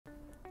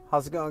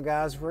How's it going,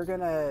 guys? We're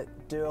gonna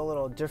do a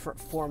little different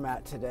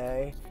format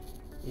today.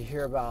 You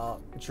hear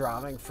about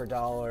driving for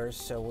dollars,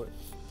 so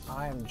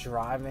I am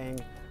driving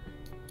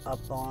up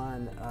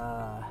on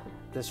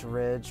this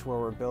ridge where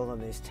we're building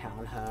these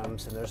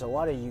townhomes, and there's a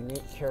lot of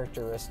unique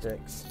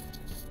characteristics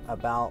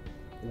about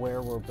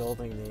where we're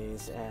building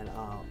these, and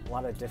a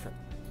lot of different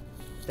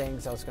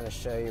things I was going to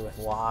show you with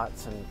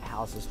lots and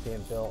houses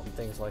being built and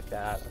things like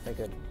that. I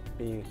think it'd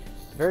be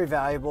very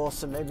valuable,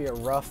 so maybe a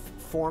rough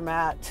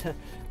format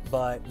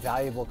but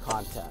valuable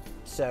content.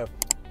 So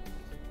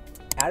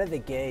out of the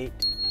gate,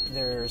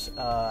 there's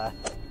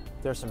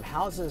some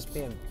houses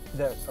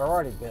that are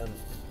already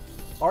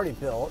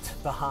built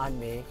behind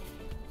me,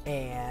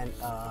 and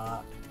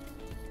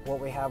what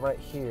we have right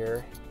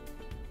here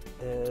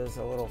is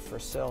a little for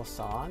sale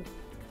sign.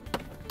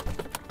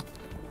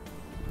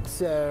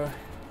 So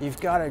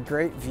you've got a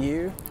great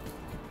view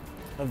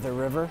of the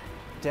river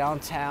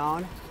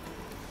downtown.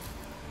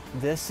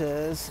 This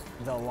is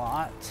the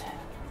lot.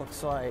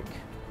 Looks like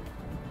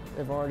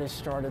they've already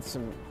started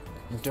some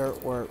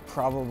dirt work,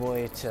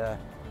 probably to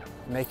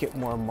make it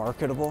more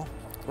marketable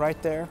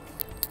right there.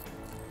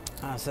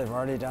 So they've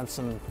already done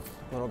some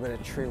little bit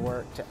of tree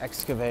work to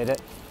excavate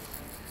it.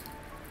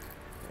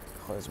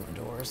 Close my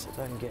doors so it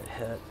doesn't get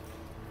hit.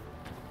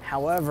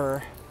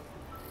 However,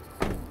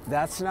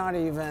 that's not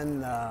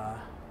even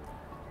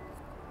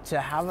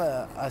to have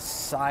a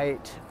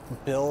site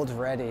build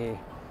ready.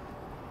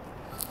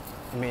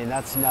 I mean,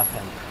 that's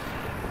nothing.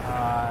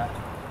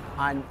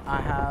 I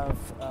have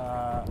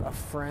a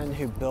friend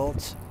who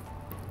built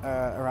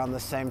around the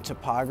same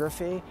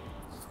topography,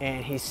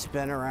 and he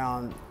spent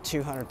around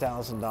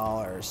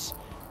 $200,000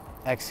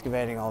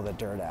 excavating all the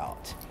dirt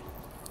out.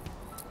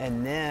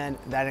 And then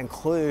that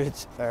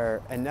includes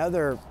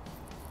another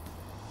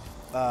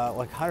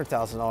like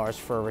 $100,000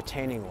 for a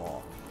retaining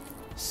wall.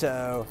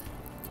 So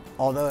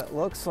although it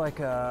looks like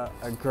a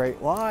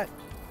great lot,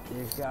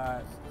 you've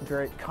got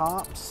great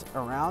comps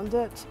around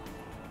it.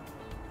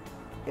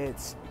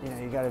 It's,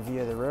 you got a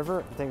view of the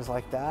river, things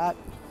like that.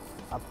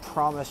 I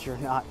promise you're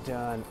not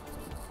doing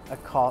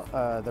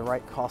the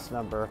right cost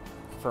number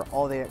for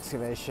all the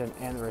excavation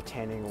and the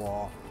retaining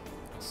wall.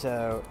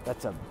 So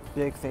that's a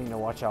big thing to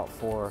watch out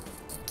for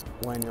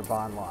when you're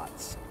buying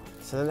lots.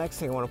 So the next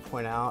thing I want to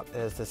point out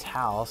is this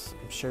house.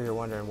 I'm sure you're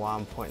wondering why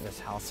I'm pointing this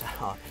house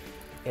out.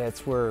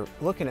 We're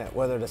looking at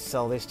whether to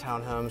sell these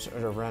townhomes or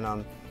to rent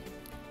them.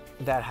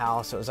 That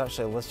house, it was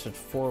actually listed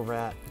for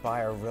rent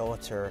by a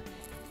realtor,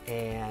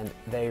 and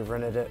they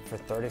rented it for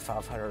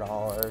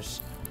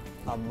 $3,500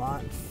 a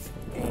month,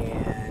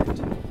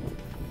 and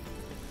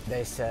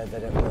they said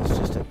that it was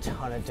just a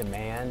ton of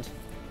demand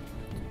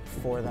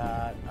for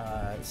that.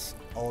 This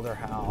older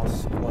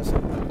house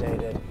wasn't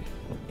updated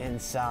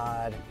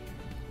inside,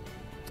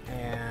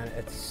 and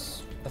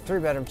it's a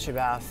 3-bedroom,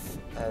 2-bath.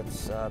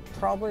 It's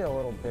probably a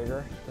little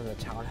bigger than the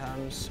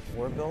townhomes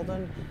we're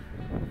building,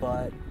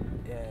 but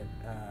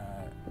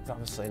it's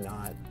obviously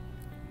not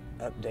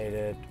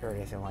updated or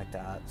anything like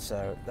that.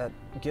 So that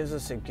gives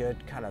us a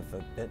good kind of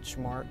a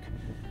benchmark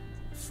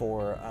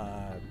for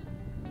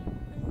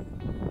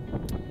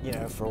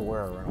for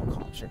where our rental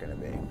comps are going to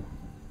be.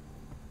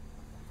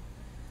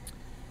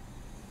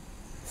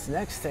 This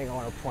next thing I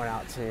want to point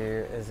out to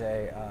you is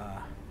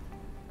a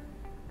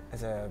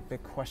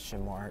big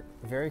question mark.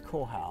 Very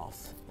cool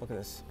house. Look at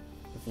this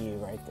view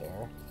right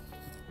there.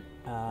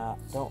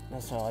 Don't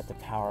necessarily like the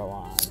power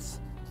lines.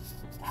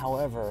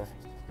 However,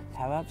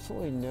 have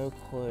absolutely no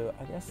clue.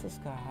 I guess this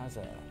guy has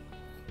a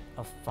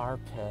fire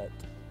pit,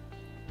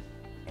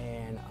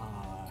 and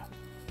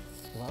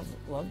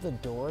love the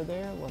door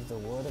there, love the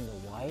wood and the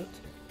white,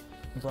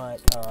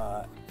 but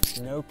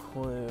no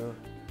clue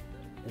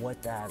what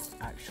that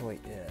actually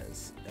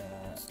is.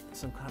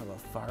 Some kind of a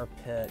fire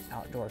pit,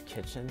 outdoor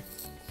kitchen.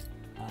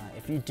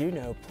 If you do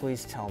know,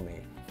 please tell me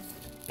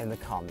in the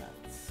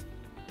comments.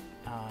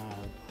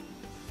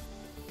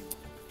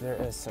 There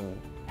is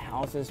some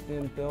houses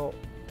being built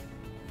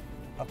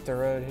up the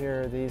road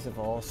here. These have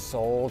all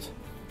sold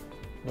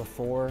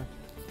before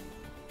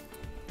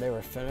they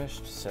were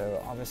finished,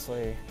 so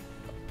obviously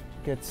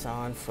good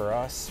sign for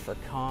us for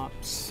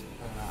comps.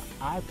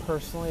 I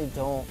personally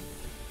don't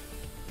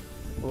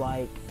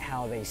like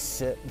how they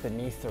sit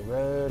beneath the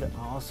road.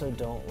 I also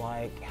don't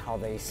like how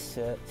they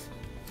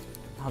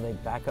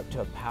back up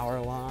to a power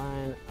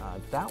line.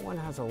 That one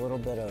has a little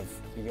bit of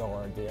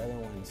yard, the other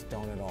ones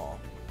don't at all.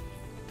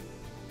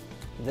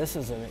 This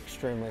is an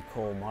extremely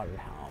cool modern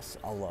house.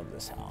 I love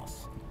this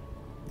house.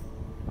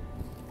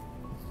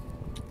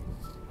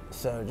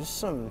 So just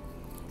some,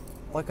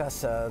 like I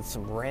said,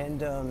 some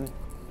random,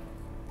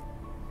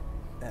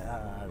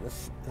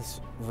 this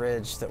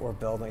ridge that we're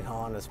building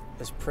on is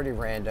pretty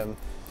random.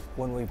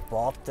 When we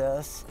bought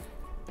this,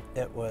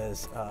 it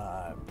was,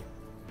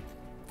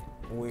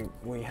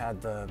 we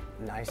had the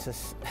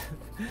nicest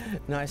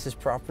nicest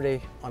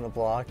property on the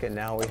block, and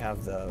now we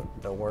have the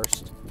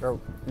worst, or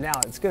now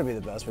it's gonna be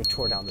the best. We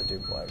tore down the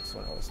duplex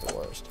when it was the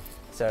worst.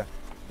 So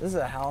this is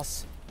a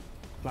house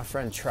my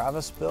friend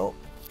Travis built,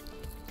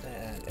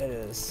 and it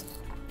is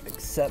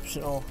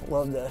exceptional.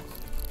 Love the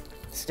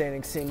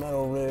standing seam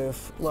metal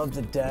roof. Love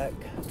the deck,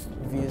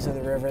 views of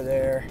the river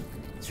there.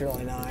 It's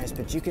really nice,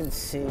 but you can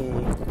see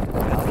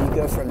how you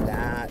go from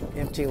that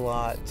empty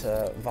lot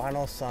to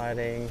vinyl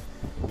siding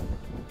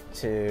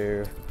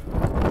to, I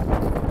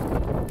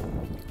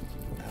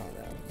don't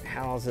know,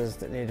 houses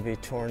that need to be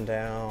torn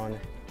down,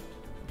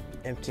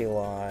 empty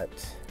lot.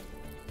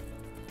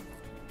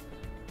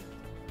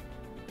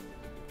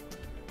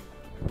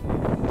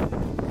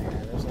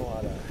 Yeah, there's a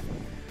lot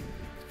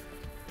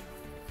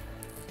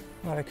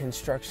of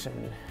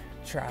construction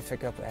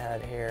traffic up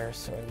ahead here,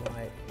 so we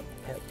might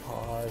hit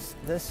pause.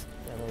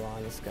 Never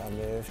mind, this got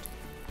moved.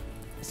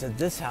 So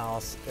this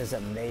house is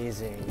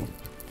amazing.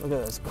 Look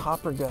at those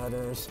copper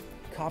gutters,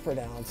 copper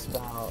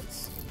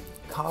downspouts,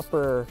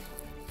 copper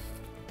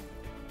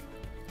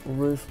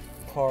roof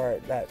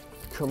part, that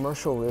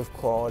commercial roof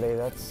quality.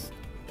 That's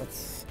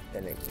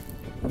a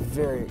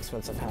very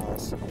expensive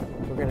house.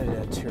 We're gonna do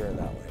a tour of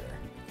that later.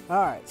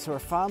 All right, so we're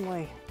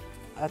finally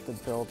at the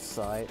build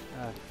site.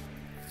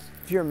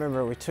 If you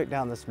remember, we took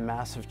down this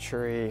massive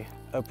tree,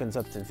 opens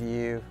up the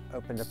view,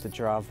 opened up the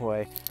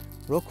driveway.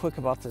 Real quick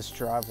about this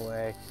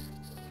driveway,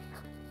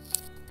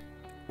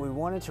 we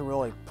wanted to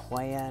really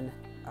plan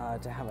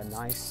to have a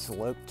nice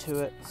slope to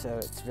it, so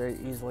it's very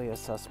easily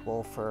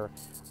accessible for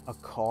a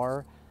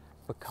car,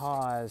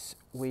 because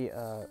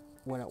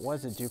when it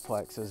was a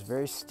duplex, it was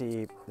very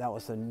steep. That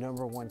was the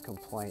 #1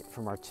 complaint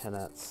from our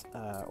tenants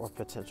or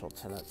potential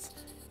tenants,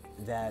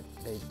 that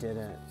they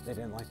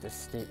didn't like the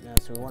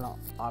steepness. We want to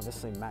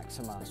obviously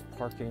maximize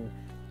parking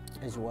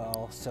as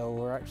well, so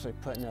we're actually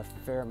putting a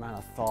fair amount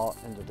of thought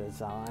into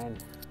design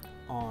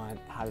on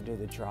how to do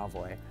the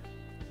driveway.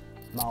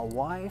 My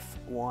wife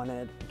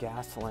wanted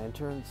gas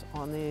lanterns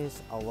on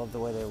these. I love the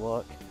way they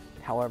look.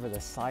 However, the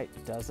site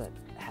doesn't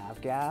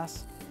have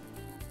gas.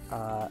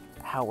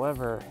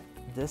 However,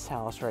 this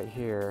house right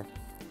here,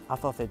 I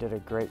thought they did a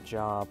great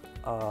job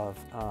of,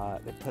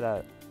 they put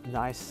a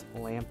nice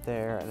lamp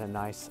there and a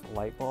nice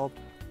light bulb.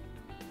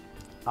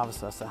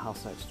 Obviously that's the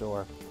house next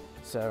door,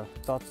 so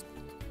thought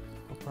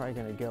we're probably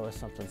gonna go with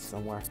something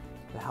similar.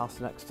 The house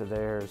next to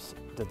theirs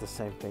did the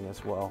same thing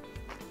as well.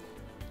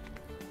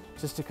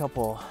 Just a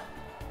couple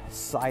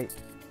site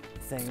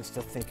things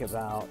to think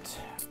about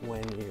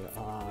when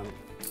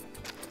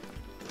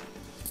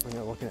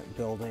you're looking at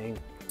building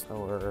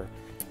or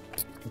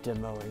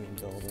demoing and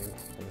building,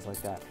 things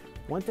like that.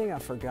 One thing I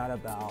forgot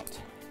about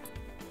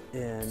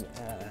in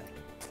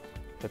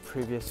the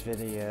previous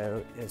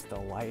video is the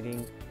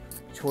lighting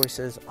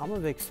choices. I'm a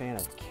big fan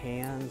of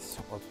cans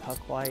or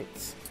puck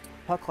lights.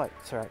 Puck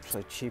lights are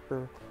actually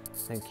cheaper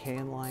than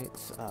can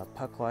lights.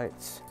 Puck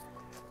lights,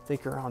 I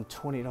think around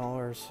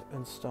 $20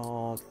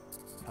 installed.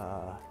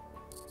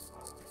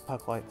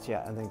 Puck lights,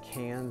 yeah, and then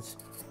cans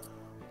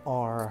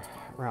are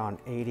around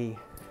 80.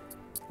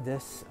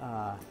 This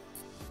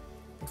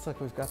looks like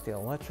we've got the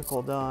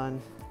electrical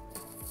done,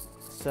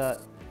 set.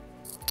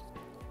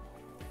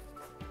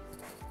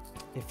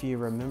 If you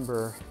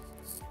remember,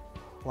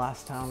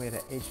 last time we had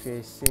an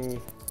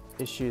HVAC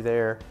issue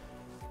there,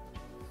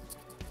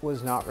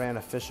 was not ran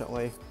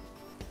efficiently.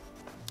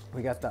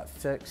 We got that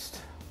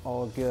fixed,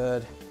 all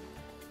good.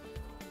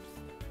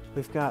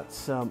 We've got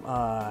some,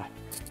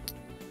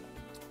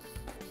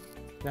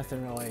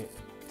 nothing really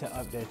to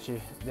update you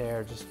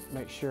there. Just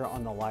make sure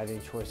on the lighting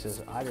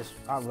choices. I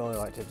really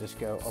like to just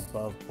go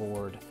above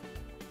board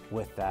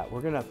with that.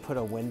 We're gonna put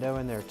a window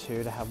in there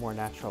too to have more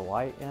natural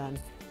light in.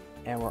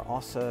 And we're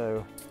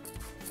also,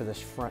 for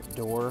this front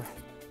door,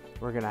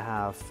 we're gonna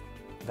have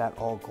that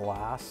all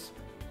glass.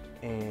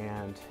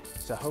 And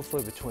so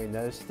hopefully between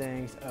those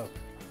things, oh,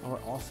 and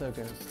we're also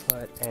gonna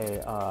put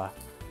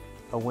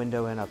a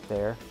window in up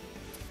there.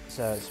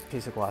 So it's a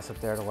piece of glass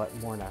up there to let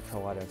more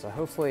natural light in. So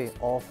hopefully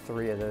all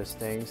three of those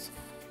things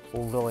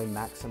will really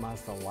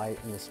maximize the light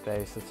in the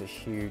space. That's a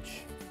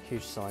huge,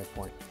 huge selling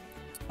point.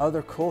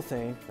 Other cool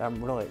thing that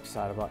I'm really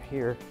excited about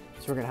here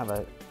is we're gonna have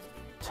a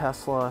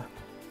Tesla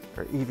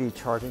or EV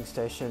charging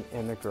station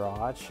in the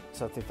garage.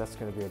 So I think that's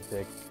gonna be a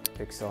big,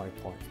 big selling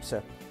point.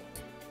 So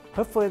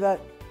hopefully that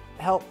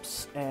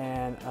helps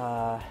and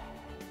a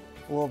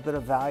little bit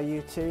of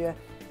value to you.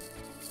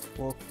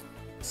 Little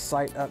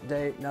site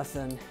update,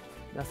 nothing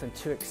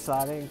too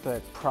exciting,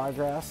 but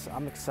progress.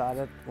 I'm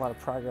excited, a lot of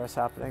progress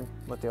happening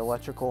with the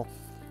electrical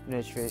and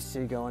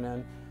HVAC going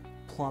in.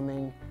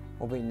 Plumbing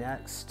will be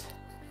next.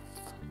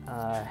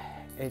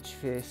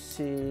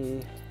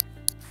 HVAC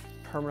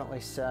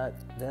permanently set,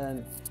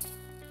 then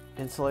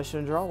insulation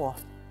and drywall.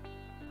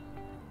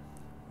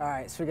 All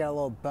right, so we got a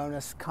little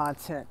bonus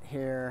content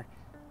here.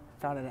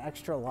 Found an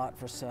extra lot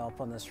for sale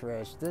up on this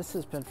ridge. This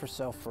has been for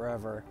sale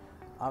forever.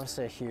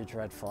 Obviously a huge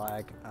red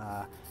flag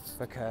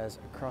because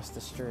across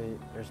the street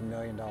there's $1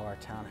 million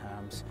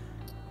townhomes,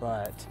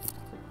 but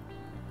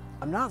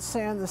I'm not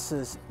saying this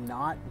is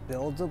not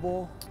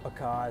buildable,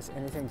 because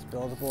anything's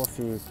buildable if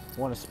you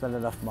want to spend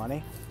enough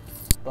money,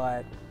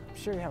 but I'm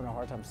sure you're having a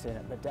hard time seeing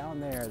it. But down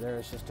there,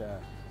 there's just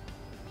an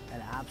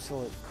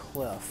absolute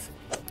cliff,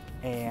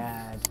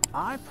 and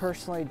I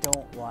personally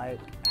don't like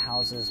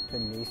houses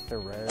beneath the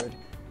road.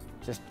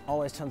 just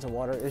always tons of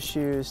water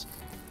issues.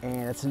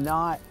 And it's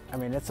not, I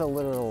mean, it's a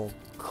literal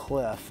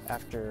cliff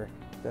after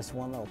this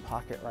one little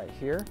pocket right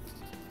here.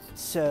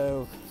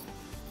 So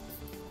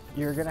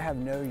you're gonna have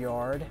no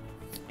yard,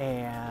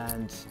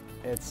 and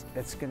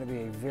it's gonna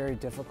be a very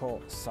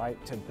difficult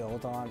site to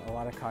build on. A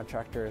lot of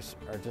contractors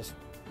are just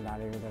not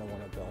even gonna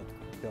wanna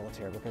build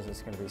here because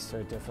it's gonna be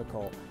so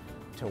difficult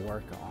to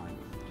work on.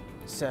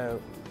 So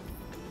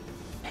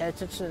pay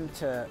attention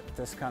to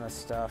this kind of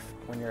stuff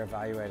when you're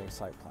evaluating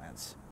site plans.